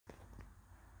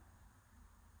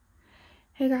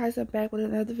Hey guys, I'm back with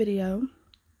another video.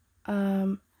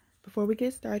 Before we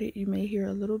get started, you may hear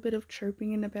a little bit of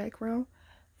chirping in the background.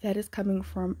 That is coming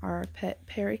from our pet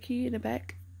parakeet in the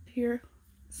back here.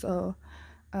 So,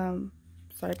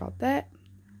 sorry about that.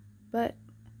 But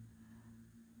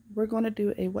we're going to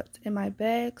do a what's in my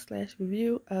bag /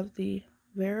 review of the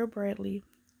Verabradley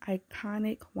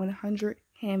iconic 100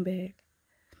 handbag.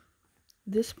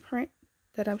 This print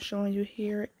that I'm showing you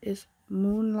here is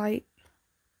Moonlight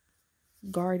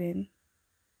Garden.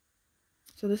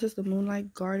 So this is the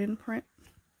Moonlight Garden print,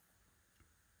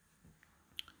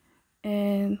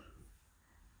 and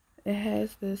it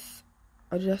has this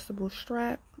adjustable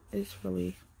strap. It's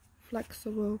really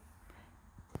flexible.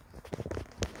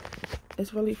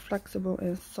 It's really flexible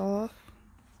and soft.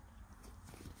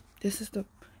 This is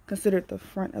considered the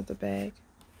front of the bag.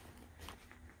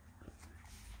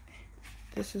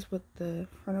 This is what the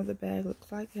front of the bag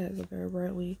looks like. It has a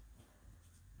verabradley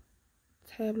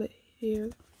tab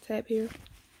here.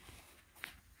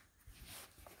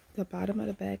 The bottom of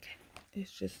the bag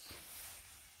is just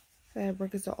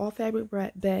fabric. It's an all fabric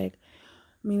bag,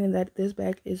 meaning that this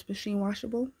bag is machine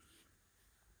washable.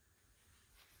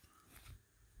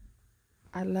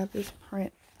 I love this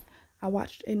print. I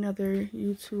watched another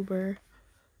YouTuber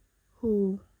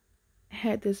who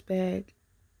had this bag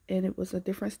and it was a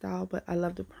different style, but I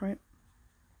love the print.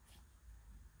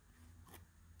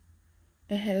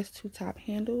 It has two top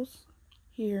handles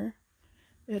here.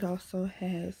 It also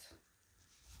has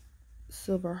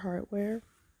silver hardware.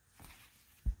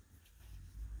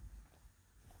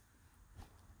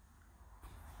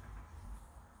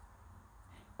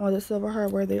 On the silver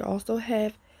hardware, they also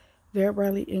have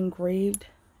verabradley engraved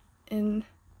in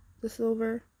the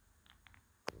silver.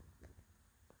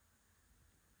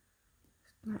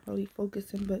 It's not really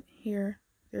focusing, but here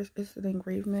it's an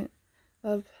engravement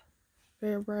of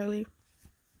verabradley.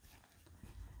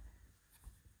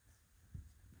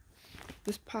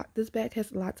 This bag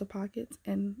has lots of pockets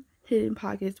and hidden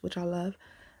pockets, which I love.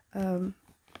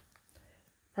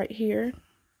 Right here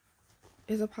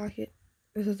is a pocket.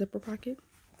 There's a zipper pocket,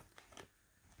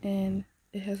 and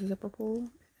it has a zipper pull,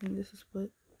 and this is what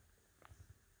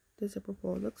the zipper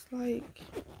pull looks like.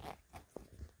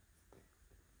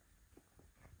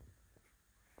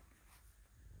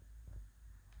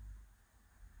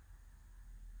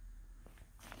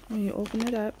 When you open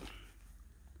it up,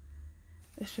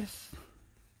 it's just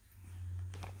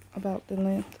about the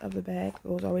length of the bag,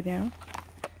 goes all the way down.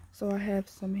 So I have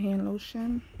some hand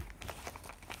lotion,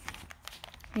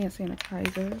 hand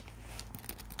sanitizer,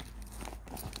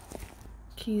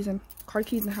 car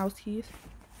keys and house keys,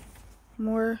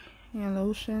 more hand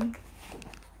lotion.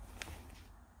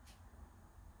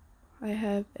 I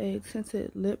have a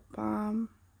tinted lip balm.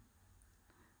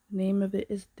 The name of it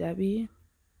is Debbie.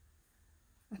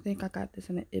 I think I got this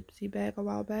in an Ipsy bag a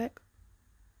while back.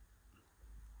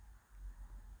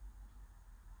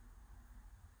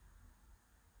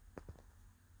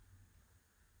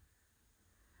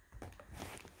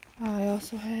 I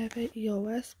also have an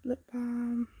EOS lip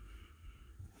balm.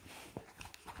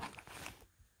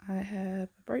 I have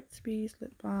a Bright Speed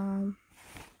lip balm.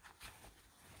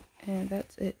 And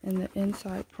that's it. And the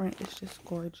inside print is just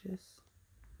gorgeous.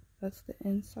 That's the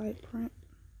inside print.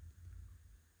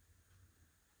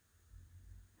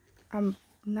 I'm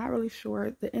not really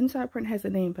sure. The inside print has a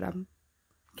name, but I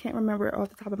can't remember it off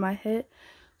the top of my head.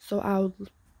 So I'll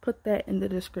put that in the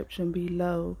description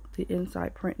below, the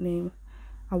inside print name.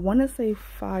 I want to say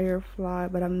Firefly,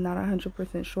 but I'm not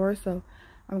 100% sure. So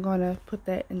I'm going to put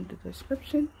that in the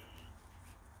description.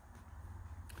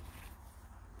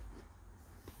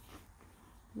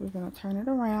 We're going to turn it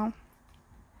around.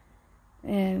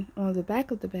 And on the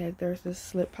back of the bag, there's this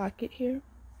slip pocket here,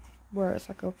 where it's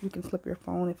like you can slip your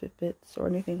phone if it fits, or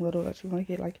anything little that you want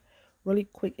to get like really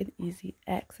quick and easy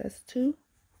access to.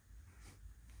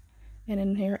 And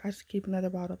in here, I just keep another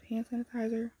bottle of hand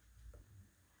sanitizer.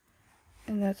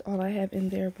 And that's all I have in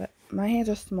there, but my hands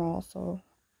are small, so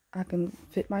I can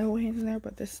fit my whole hands in there,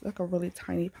 but this is like a really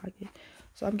tiny pocket.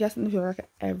 So I'm guessing if you're like an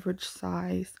average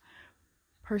size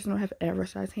person or have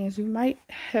average size hands, you might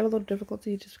have a little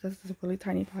difficulty just because it's a really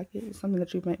tiny pocket. It's something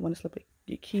that you might want to slip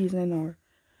your keys in, or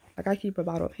like I keep a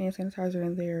bottle of hand sanitizer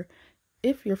in there.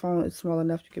 If your phone is small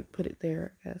enough, you could put it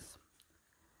there, I guess.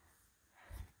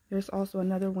 There's also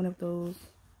another one of those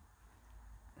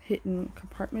hidden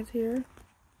compartments here.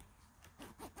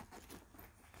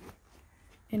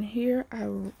 And here I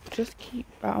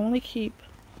only keep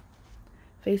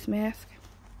face mask.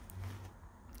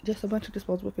 Just a bunch of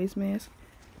disposable face masks.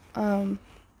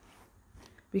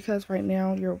 Because right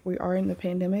now we are in the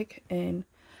pandemic, and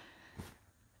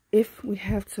if we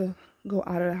have to go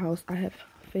out of the house, I have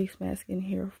face mask in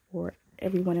here for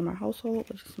everyone in my household,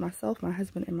 which is myself, my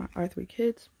husband, and our 3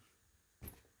 kids.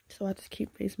 So I just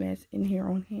keep face masks in here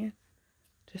on hand,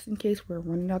 just in case we're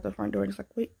running out the front door and it's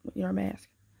like, wait, you're a mask.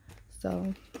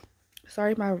 So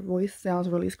sorry, my voice sounds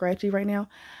really scratchy right now.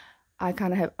 I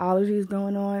kind of have allergies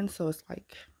going on, so it's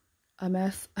like a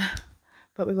mess.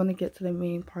 But we're going to get to the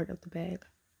main part of the bag.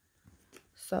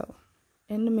 So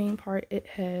in the main part, it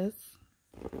has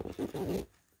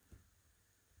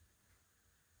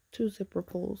 2 zipper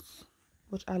pulls,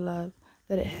 which I love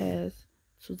that it has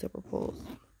 2 zipper pulls.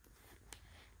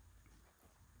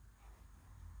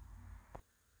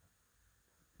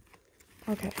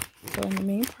 Okay, so in the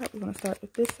main part, we're going to start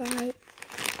with this side.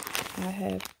 I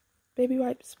have baby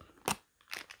wipes.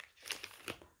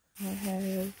 I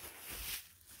have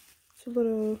 2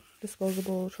 little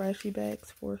disposable trashy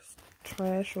bags for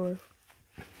trash or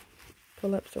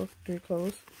pull-ups or dirty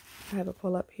clothes. I have a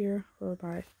pull-up here for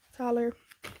my toddler.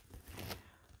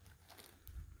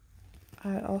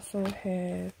 I also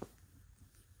have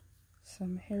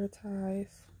some hair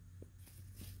ties.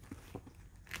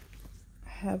 I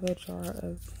have a jar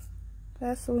of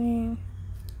Vaseline.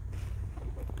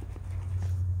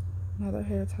 Another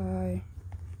hair tie.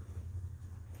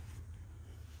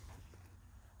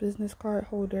 Business card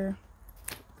holder.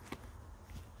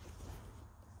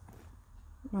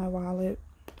 My wallet.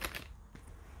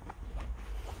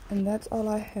 And that's all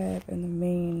I have in the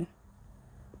main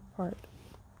part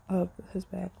of his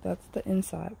bag. That's the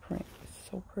inside print. It's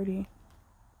so pretty.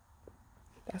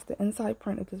 That's the inside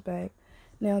print of this bag.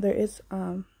 Now there is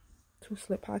 2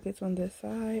 slip pockets on this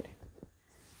side.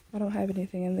 I don't have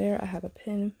anything in there. I have a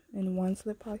pen in 1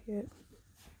 slip pocket.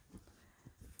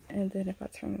 And then if I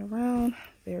turn it around,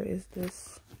 there is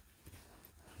this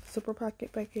zipper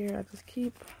pocket back here. I just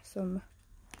keep some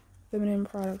feminine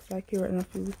products back here and a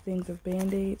few things of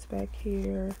band-aids back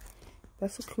here.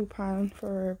 That's a coupon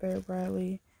for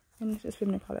Verabradley, and it's just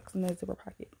feminine products in that zipper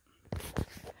pocket.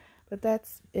 But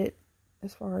that's it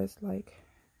as far as like,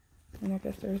 and I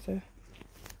guess there's a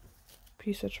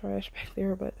piece of trash back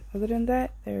there, but other than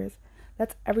that,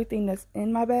 that's everything that's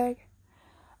in my bag.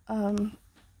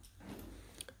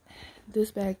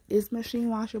 This bag is machine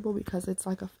washable because it's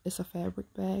like it's a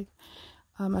fabric bag.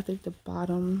 I think the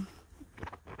bottom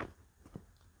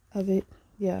of it,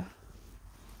 yeah,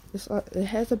 it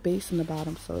has a base in the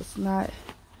bottom, so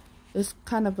it's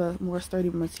kind of a more sturdy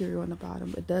material in the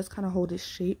bottom. It does kind of hold its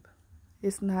shape.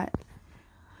 It's not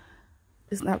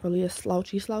really a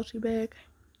slouchy bag.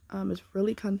 It's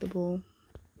really comfortable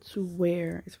to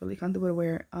wear.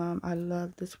 I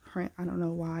love this print. I don't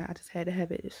know why, I just had to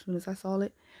have it as soon as I saw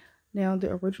it. Now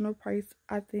the original price,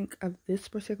 I think, of this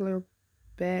particular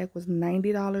bag was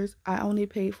 $90. I only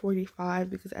paid $45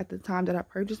 because at the time that I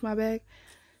purchased my bag,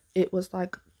 it was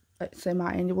like a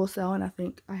semi-annual sale, and I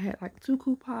think I had like 2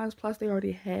 coupons, plus they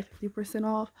already had 50%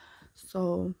 off.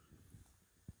 So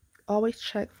always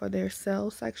check for their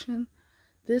sales section.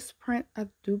 This print, I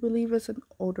do believe it's an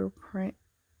older print,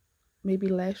 maybe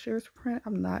last year's print.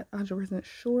 I'm not 100%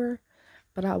 sure,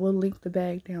 but I will link the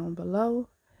bag down below,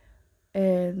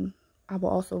 and I will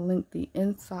also link the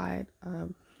inside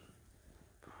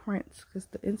prints, because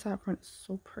the inside print is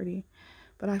so pretty,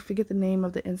 but I forget the name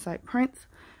of the inside prints.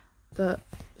 The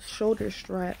shoulder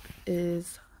strap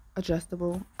is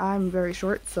adjustable. I'm very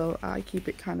short, so I keep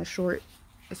it kind of short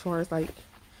as far as like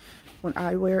when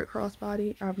I wear it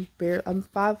crossbody. I'm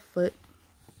 5 foot,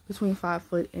 between 5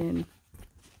 foot and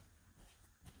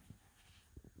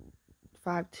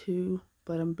 5'2",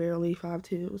 but I'm barely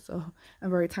 5'2", so I'm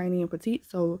very tiny and petite,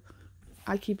 so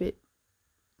I keep it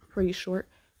pretty short.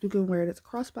 You can wear it as a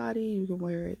crossbody, you can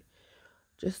wear it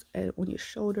just on your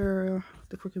shoulder,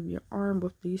 the crook of your arm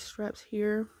with these straps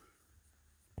here.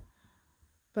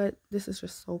 But this is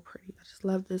just so pretty. I just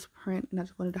love this print, and I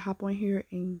just wanted to hop on here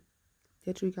and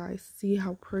let you guys see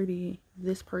how pretty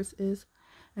this purse is.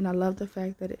 And I love the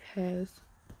fact that it has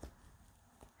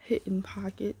hidden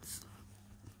pockets,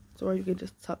 so you can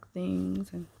just tuck things,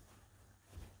 and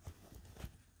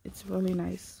it's really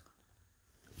nice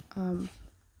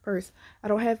purse. I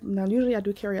don't have, now usually I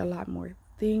do carry a lot more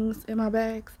things in my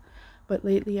bags, but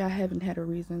lately I haven't had a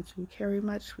reason to carry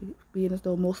much, being as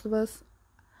though most of us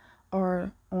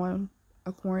are on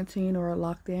a quarantine or a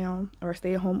lockdown or a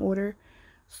stay-at-home order.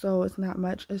 So it's not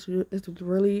much. It's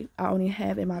really, I only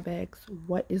have in my bags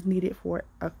what is needed for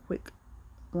a quick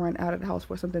run out of the house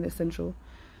for something essential.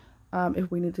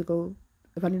 If I need to go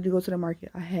to the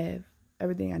market, I have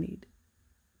everything I need.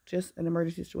 Just an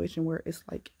emergency situation where it's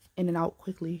like in and out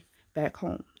quickly back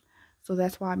home. So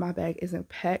that's why my bag isn't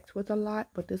packed with a lot,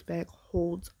 but this bag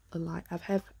holds a lot.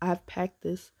 I've packed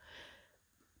this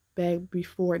bag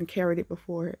before and carried it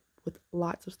before with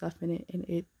lots of stuff in it, and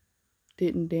it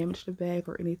didn't damage the bag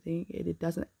or anything. It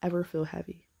doesn't ever feel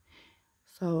heavy.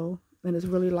 So, and it's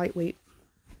really lightweight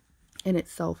in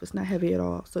itself. It's not heavy at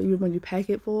all. So even when you pack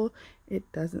it full,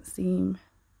 it doesn't seem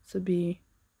to be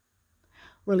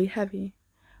really heavy.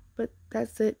 But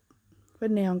that's it for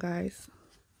now, guys.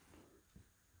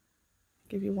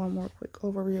 Give you one more quick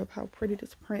overview of how pretty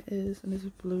this print is, and this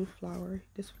blue flower,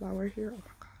 this flower here. Oh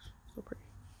my gosh, so pretty.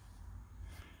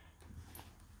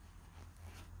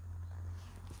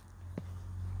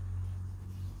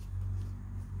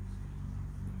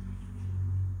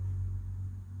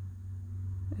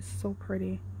 It's so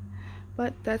pretty.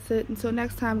 But that's it. Until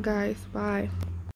next time, guys. Bye.